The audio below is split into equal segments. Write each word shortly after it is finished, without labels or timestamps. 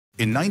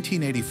In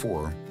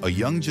 1984, a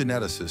young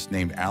geneticist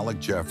named Alec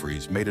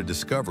Jeffreys made a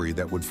discovery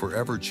that would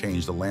forever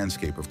change the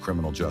landscape of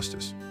criminal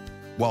justice.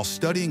 While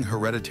studying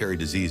hereditary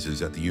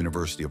diseases at the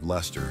University of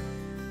Leicester,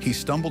 he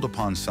stumbled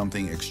upon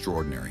something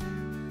extraordinary,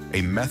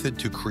 a method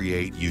to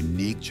create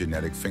unique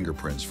genetic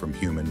fingerprints from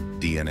human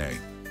DNA.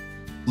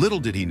 Little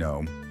did he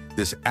know,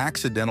 this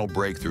accidental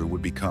breakthrough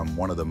would become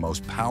one of the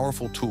most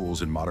powerful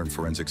tools in modern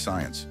forensic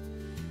science.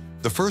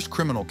 The first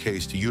criminal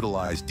case to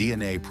utilize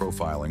DNA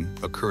profiling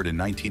occurred in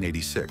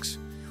 1986,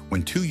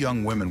 when two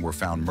young women were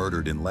found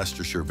murdered in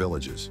Leicestershire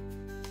villages.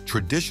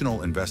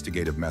 Traditional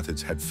investigative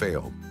methods had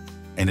failed,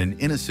 and an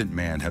innocent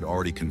man had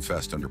already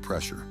confessed under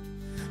pressure.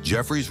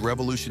 Jeffreys'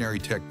 revolutionary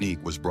technique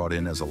was brought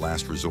in as a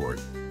last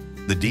resort.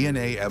 The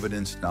DNA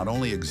evidence not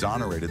only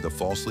exonerated the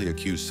falsely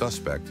accused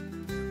suspect,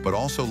 but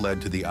also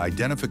led to the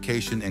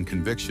identification and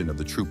conviction of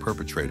the true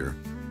perpetrator,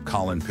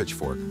 Colin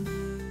Pitchfork.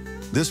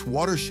 This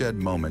watershed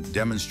moment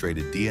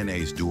demonstrated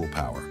DNA's dual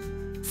power,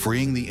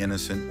 freeing the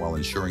innocent while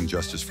ensuring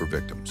justice for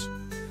victims.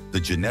 The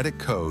genetic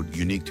code,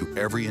 unique to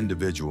every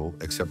individual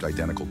except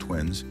identical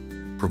twins,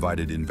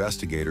 provided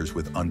investigators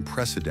with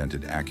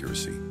unprecedented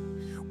accuracy.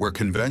 Where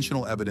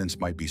conventional evidence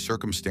might be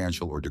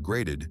circumstantial or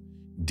degraded,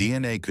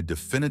 DNA could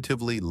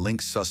definitively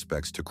link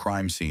suspects to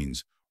crime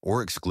scenes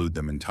or exclude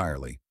them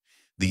entirely.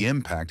 The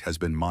impact has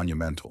been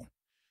monumental.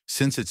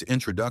 Since its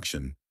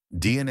introduction,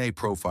 DNA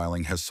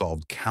profiling has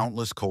solved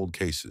countless cold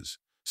cases,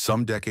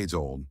 some decades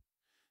old.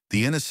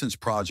 The Innocence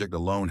Project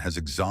alone has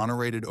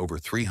exonerated over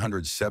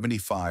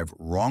 375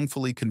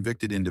 wrongfully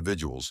convicted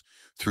individuals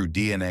through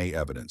DNA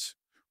evidence,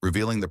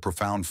 revealing the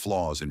profound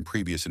flaws in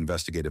previous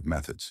investigative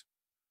methods.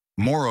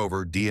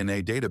 Moreover,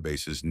 DNA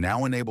databases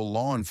now enable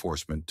law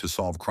enforcement to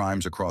solve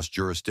crimes across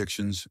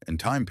jurisdictions and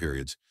time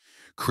periods,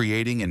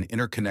 creating an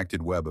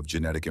interconnected web of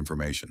genetic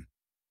information.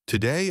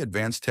 Today,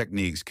 advanced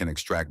techniques can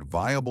extract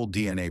viable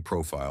DNA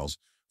profiles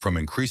from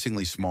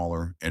increasingly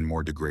smaller and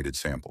more degraded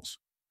samples.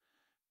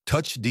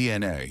 Touch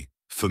DNA,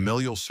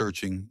 familial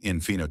searching,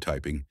 and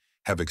phenotyping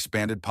have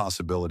expanded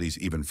possibilities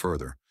even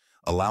further,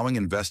 allowing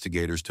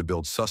investigators to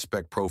build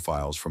suspect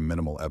profiles from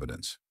minimal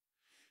evidence.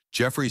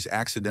 Jeffreys'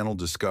 accidental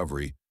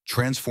discovery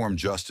transformed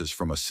justice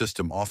from a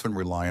system often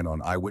reliant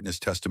on eyewitness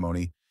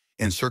testimony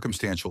and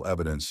circumstantial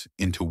evidence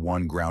into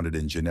one grounded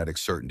in genetic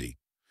certainty,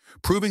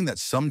 proving that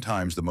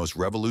sometimes the most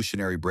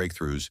revolutionary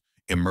breakthroughs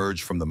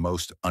emerge from the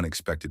most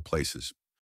unexpected places.